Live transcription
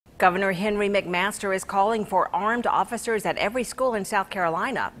Governor Henry McMaster is calling for armed officers at every school in South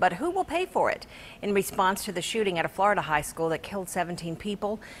Carolina, but who will pay for it? In response to the shooting at a Florida high school that killed 17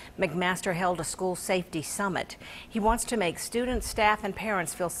 people, McMaster held a school safety summit. He wants to make students, staff, and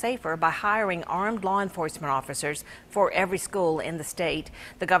parents feel safer by hiring armed law enforcement officers for every school in the state.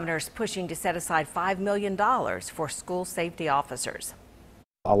 The governor is pushing to set aside $5 million for school safety officers.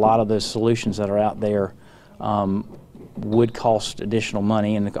 A lot of the solutions that are out there would cost additional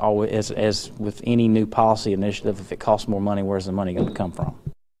money, and as with any new policy initiative, if it costs more money, where's the money going to come from?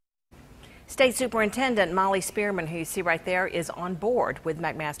 State Superintendent Molly Spearman, who you see right there, is on board with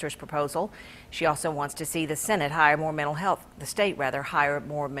McMaster's proposal. She also wants to see the Senate hire more mental health, the state rather, hire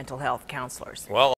more mental health counselors. Well,